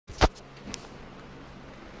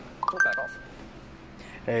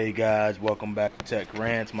Hey guys, welcome back to Tech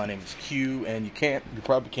Rants. My name is Q, and you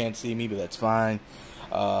probably can't see me, but that's fine.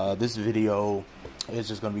 This video is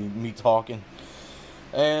just gonna be me talking,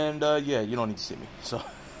 and yeah, you don't need to see me. So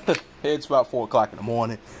it's about 4 o'clock in the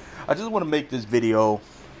morning. I just want to make this video,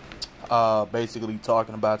 basically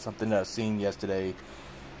talking about something that I seen yesterday,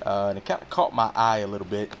 and it kind of caught my eye a little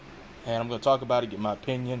bit, and I'm gonna talk about it, get my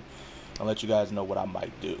opinion, and let you guys know what I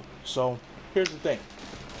might do. So here's the thing.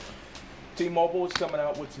 T-Mobile is coming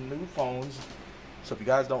out with some new phones. So if you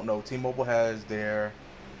guys don't know, T-Mobile has their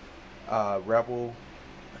Revel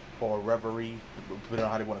or Reverie, depending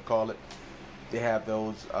on how they want to call it. They have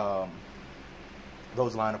those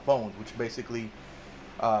line of phones, which basically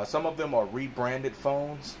some of them are rebranded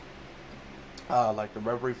phones, like the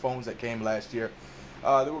Reverie phones that came last year.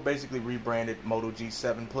 They were basically rebranded Moto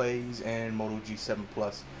G7 Plays and Moto G7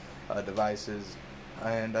 Plus devices,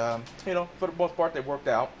 and you know, for the most part, they worked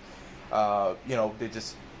out. You know, they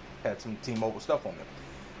just had some T-Mobile stuff on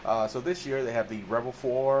them. So this year they have the Revel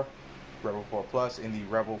 4, Revel 4 Plus, and the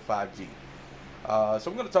Revel 5G.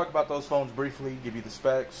 So we're going to talk about those phones briefly, give you the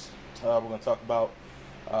specs. We're going to talk about,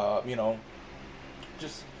 you know,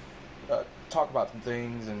 just talk about some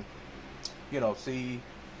things and, you know, see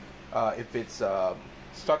if it's,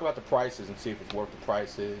 let's talk about the prices and see if it's worth the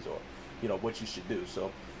prices, or, you know, what you should do.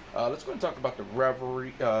 So let's go and talk about the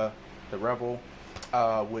Reverie, the Revel.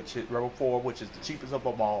 Which is Revel 4, which is the cheapest of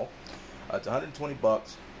them all. It's 120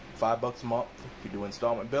 bucks, $5 a month if you do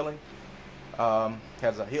installment billing. It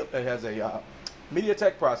has a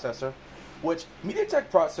MediaTek processor, which MediaTek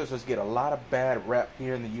processors get a lot of bad rap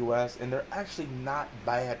here in the U.S., and they're actually not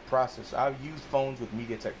bad processors. I've used phones with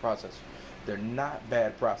MediaTek processors. They're not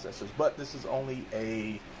bad processors, but this is only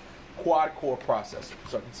a quad-core processor,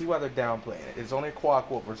 so I can see why they're downplaying it. It's only a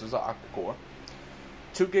quad-core versus an octa-core.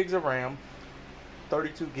 2 gigs of RAM,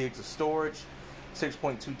 32 gigs of storage,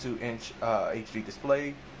 6.22 inch HD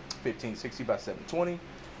display, 1560 by 720.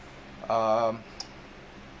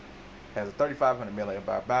 Has a 3500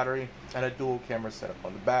 mAh battery and a dual camera setup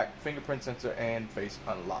on the back, fingerprint sensor, and face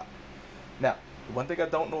unlock. Now, the one thing I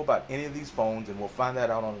don't know about any of these phones, and we'll find that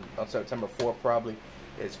out on September 4th probably,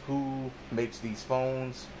 is who makes these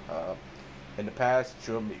phones. In the past,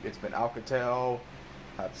 sure, it's been Alcatel.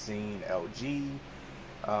 I've seen LG.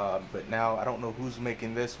 But now I don't know who's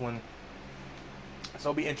making this one,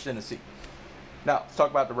 so it'll be interesting to see. Now let's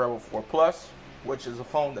talk about the Revel 4 Plus, which is a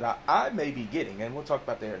phone that I may be getting, and we'll talk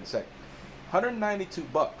about that in a second. 192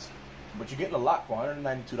 bucks, but you're getting a lot for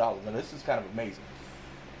 $192, and this is kind of amazing.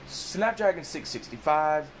 Snapdragon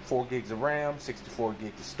 665, 4 gigs of RAM, 64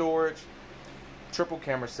 gigs of storage, triple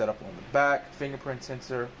camera setup on the back, fingerprint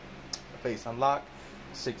sensor, face unlock,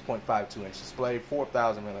 6.52 inch display,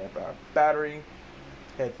 4000 mAh battery,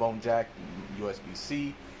 headphone jack,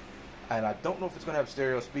 USB-C, and I don't know if it's going to have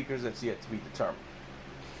stereo speakers. That's yet to be determined.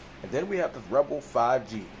 And then we have the Revel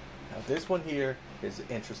 5G. Now this one here is an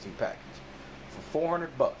interesting package. For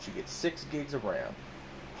 400 bucks, you get 6 gigs of RAM,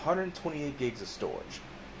 128 gigs of storage,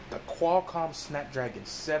 the Qualcomm Snapdragon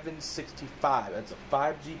 765. That's a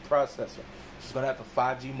 5G processor. It's going to have the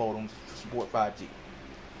 5G modems to support 5G.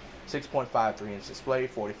 6.53 inch display,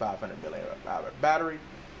 4500 mAh battery.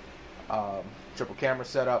 Triple camera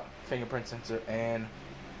setup, fingerprint sensor, and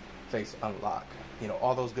face unlock. You know,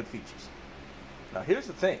 all those good features. Now here's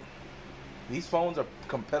the thing. These phones are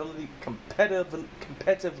competitively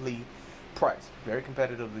priced. Very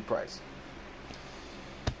competitively priced.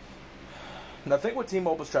 Now I think what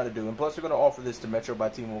T-Mobile's trying to do, and plus they're going to offer this to Metro by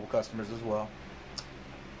T-Mobile customers as well.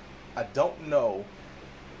 I don't know.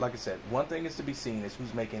 Like I said, one thing is to be seen is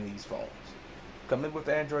who's making these phones. Coming with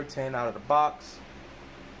Android 10 out of the box,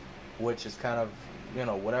 which is kind of, you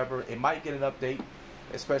know, whatever. It might get an update,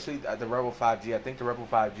 especially the Revel 5G. I think the Revel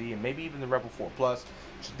 5G and maybe even the Revel 4 Plus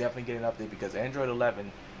should definitely get an update, because Android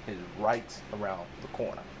 11 is right around the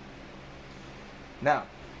corner. Now,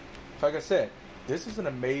 like I said, this is an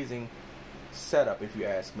amazing setup if you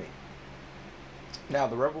ask me. Now,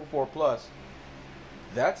 the Revel 4 Plus,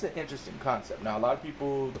 that's an interesting concept. Now, a lot of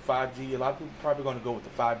people, the 5G, a lot of people are probably going to go with the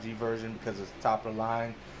 5G version because it's top of the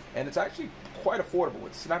line. And it's actually quite affordable.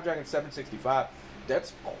 With Snapdragon 765,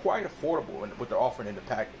 that's quite affordable in what they're offering in the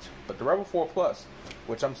package. But the Revel 4 Plus,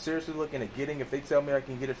 which I'm seriously looking at getting, if they tell me I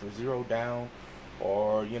can get it for $0 down,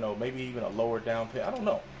 or, you know, maybe even a lower down pay, I don't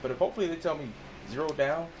know. But if hopefully they tell me $0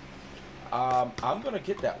 down, I'm going to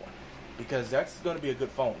get that one, because that's going to be a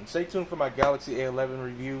good phone. And stay tuned for my Galaxy A11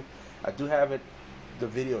 review. I do have it, the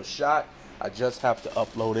video shot. I just have to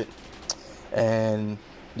upload it. And,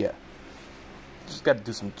 yeah. Just got to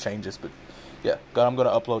do some changes, but yeah, I'm going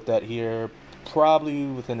to upload that here probably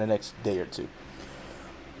within the next day or two.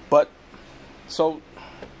 But so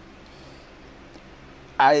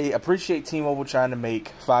I appreciate T-Mobile trying to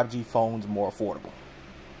make 5G phones more affordable,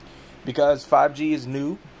 because 5G is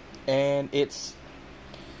new and it's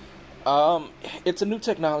a new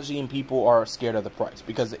technology, and people are scared of the price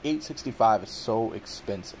because the 865 is so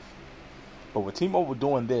expensive. But with T-Mobile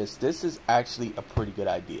doing this is actually a pretty good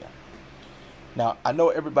idea. Now, I know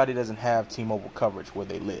everybody doesn't have T-Mobile coverage where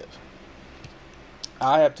they live.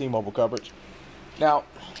 I have T-Mobile coverage. Now,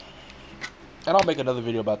 and I'll make another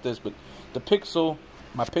video about this, but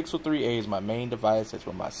my Pixel 3a is my main device. That's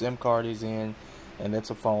where my SIM card is in, and it's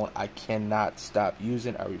a phone I cannot stop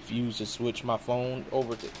using. I refuse to switch my phone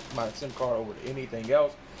over to my SIM card over to anything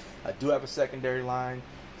else. I do have a secondary line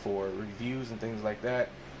for reviews and things like that,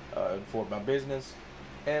 for my business.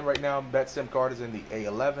 And right now, that SIM card is in the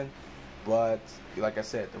A11. But like I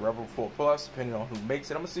said, the Revel 4 Plus, depending on who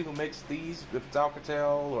makes it, I'm gonna see who makes these. If it's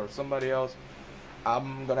Alcatel or somebody else,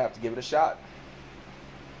 I'm gonna have to give it a shot.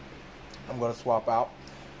 I'm gonna swap out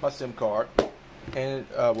my SIM card, and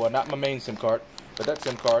well, not my main SIM card, but that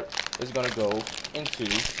SIM card is gonna go into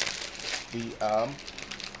the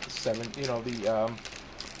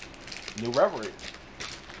new Reverie.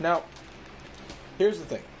 Now, here's the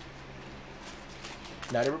thing.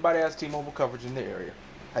 Not everybody has T-Mobile coverage in their area.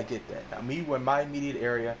 I get that. Now, me, in my immediate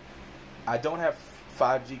area, I don't have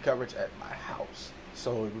 5G coverage at my house,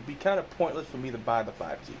 so it would be kind of pointless for me to buy the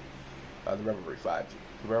 5G, the Reverie 5G,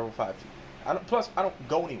 the Revel 5G. Plus, I don't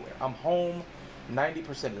go anywhere. I'm home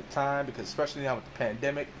 90% of the time, because especially now with the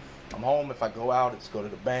pandemic, I'm home. If I go out, it's go to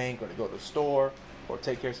the bank or to go to the store or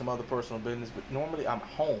take care of some other personal business. But normally, I'm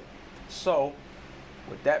home. So,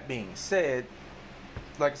 with that being said,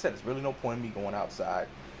 like I said, there's really no point in me going outside.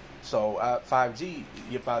 So 5G,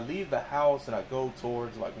 if I leave the house and I go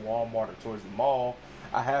towards like Walmart or towards the mall,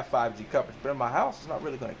 I have 5G coverage. But in my house, it's not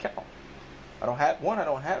really going to count. I don't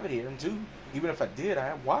have it here. And two, even if I did, I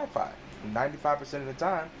have Wi-Fi 95% of the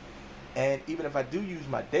time. And even if I do use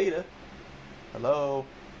my data, I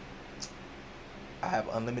have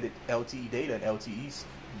unlimited LTE data, and LTE is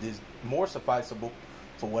more sufficeable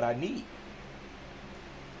for what I need.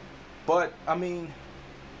 But I mean,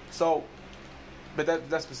 but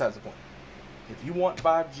that's besides the point. If you want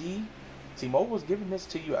 5G, T-Mobile is giving this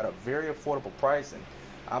to you at a very affordable price, and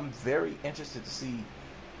I'm very interested to see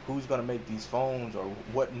who's going to make these phones or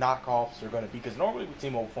what knockoffs are going to be. Because normally with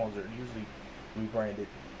T-Mobile phones, they're usually rebranded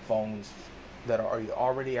phones that are either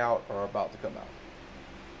already out or about to come out.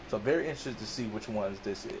 So I'm very interested to see which ones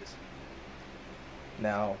this is.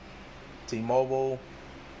 Now, T-Mobile,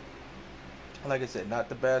 like I said, not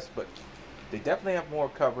the best, but they definitely have more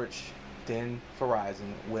coverage than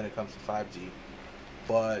Verizon when it comes to 5G,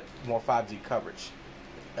 but more 5G coverage.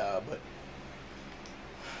 But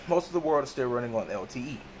most of the world is still running on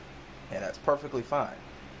LTE, and that's perfectly fine.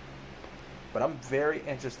 But I'm very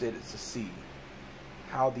interested to see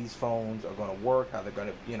how these phones are going to work, how they're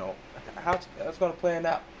going to, how that's going to plan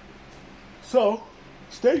out. So,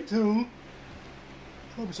 stay tuned.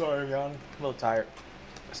 I'm sorry, y'all. I'm a little tired.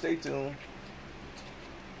 Stay tuned.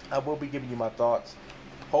 I will be giving you my thoughts,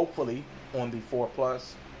 hopefully, on the 4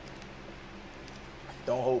 Plus.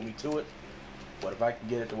 Don't hold me to it, but if I can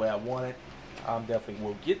get it the way I want it, I definitely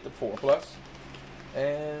will get the 4 Plus,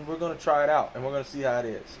 and we're going to try it out, and we're going to see how it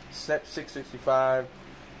is. 665,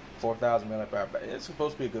 4,000 milliampere battery. It's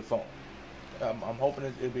supposed to be a good phone. I'm hoping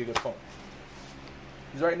it'll be a good phone.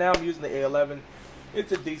 Because right now I'm using the A11.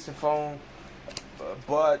 It's a decent phone,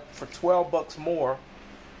 but for $12 more,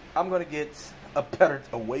 I'm going to get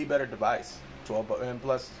a way better device. $12, and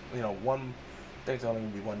plus, one thing's only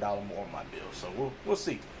going to be $1 more on my bill. So we'll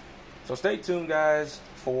see. So stay tuned, guys,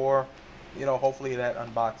 for hopefully that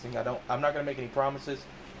unboxing. I'm not going to make any promises,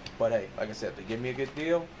 but hey, like I said, if they give me a good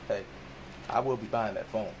deal, hey, I will be buying that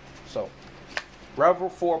phone. So Revel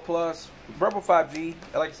 4 Plus, Revel 5G.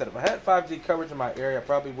 Like I said, if I had 5G coverage in my area, I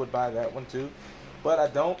probably would buy that one too, but I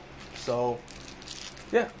don't. So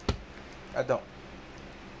yeah, I don't.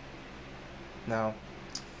 Now,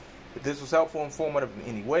 if this was helpful, informative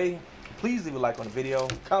in any way, please leave a like on the video.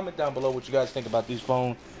 Comment down below what you guys think about these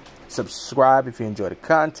phones. Subscribe if you enjoy the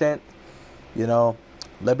content.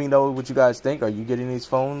 Let me know what you guys think. Are you getting these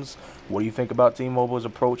phones? What do you think about T-Mobile's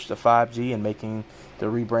approach to 5G and making the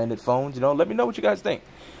rebranded phones? Let me know what you guys think.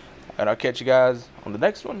 And I'll catch you guys on the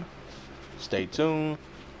next one. Stay tuned.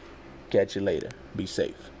 Catch you later. Be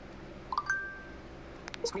safe.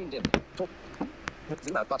 Screen dim. Talk.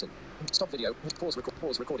 Zoom out button. Stop video. Pause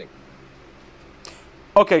recording.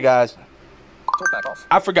 Okay, guys. Talk back off.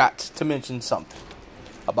 I forgot to mention something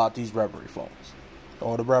about these Reverie phones,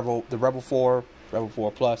 or the Revel 4, Revel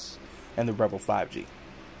 4 Plus, and the Revel 5G.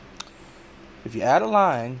 If you add a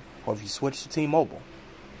line, or if you switch to T-Mobile,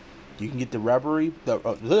 You can get the Reverie.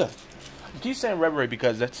 I keep saying Reverie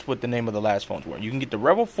because that's what the name of the last phones were. You can get the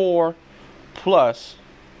Revel 4 Plus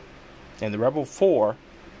and the Revel 4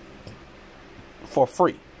 for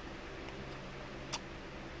free.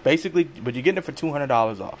 Basically, but you're getting it for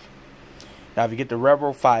 $200 off. Now, if you get the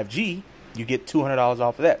Revel 5G, you get $200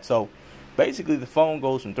 off of that. So, basically, the phone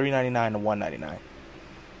goes from $399 to $199.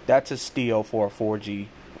 That's a steal for a 4G.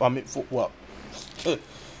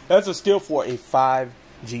 That's a steal for a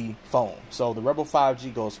 5G phone. So, the Revel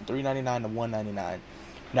 5G goes from $399 to $199.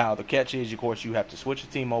 Now, the catch is, of course, you have to switch to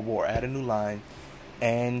T-Mobile or add a new line,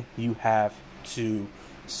 and you have to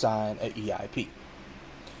sign an EIP.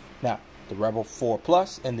 Now, the Revel 4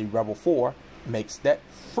 Plus and the Revel 4 makes that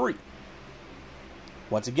free.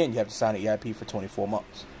 Once again, you have to sign an EIP for 24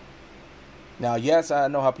 months. Now, yes, I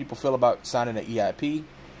know how people feel about signing an EIP,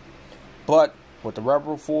 but with the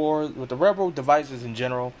Revel 4, with the Revel devices in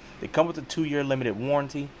general, they come with a 2-year limited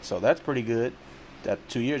warranty, so that's pretty good. That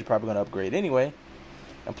 2 years, you're probably going to upgrade anyway.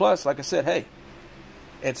 And plus, like I said, hey,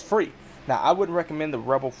 it's free. Now, I wouldn't recommend the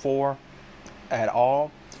Revel 4 at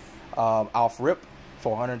all off rip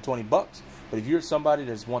for $120. But if you're somebody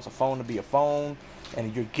that wants a phone to be a phone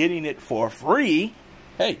and you're getting it for free,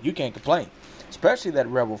 hey, you can't complain. Especially that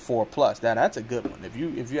Revel 4 Plus. Now, that's a good one. If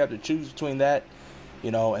you have to choose between that,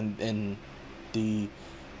 you know, and the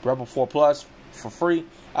Revel 4 Plus for free,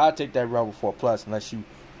 I'll take that Revel 4 Plus unless you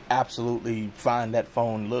absolutely find that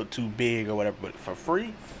phone a little too big or whatever. But for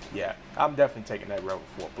free, yeah, I'm definitely taking that Revel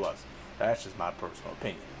 4 Plus. That's just my personal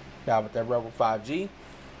opinion. Now, with that Revel 5G,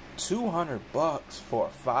 $200 for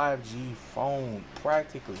a 5G phone,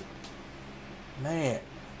 practically. Man,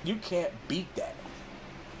 you can't beat that.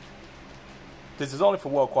 This is only for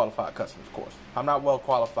well-qualified customers, of course. I'm not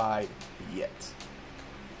well-qualified yet.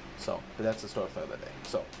 So, but that's the story for the other day.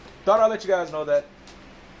 So, thought I'd let you guys know that.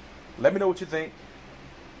 Let me know what you think.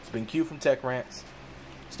 It's been Q from Tech Rants.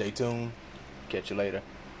 Stay tuned. Catch you later.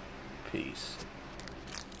 Peace.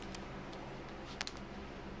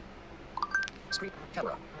 Screen,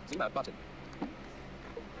 camera, zoom out button.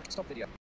 Stop video.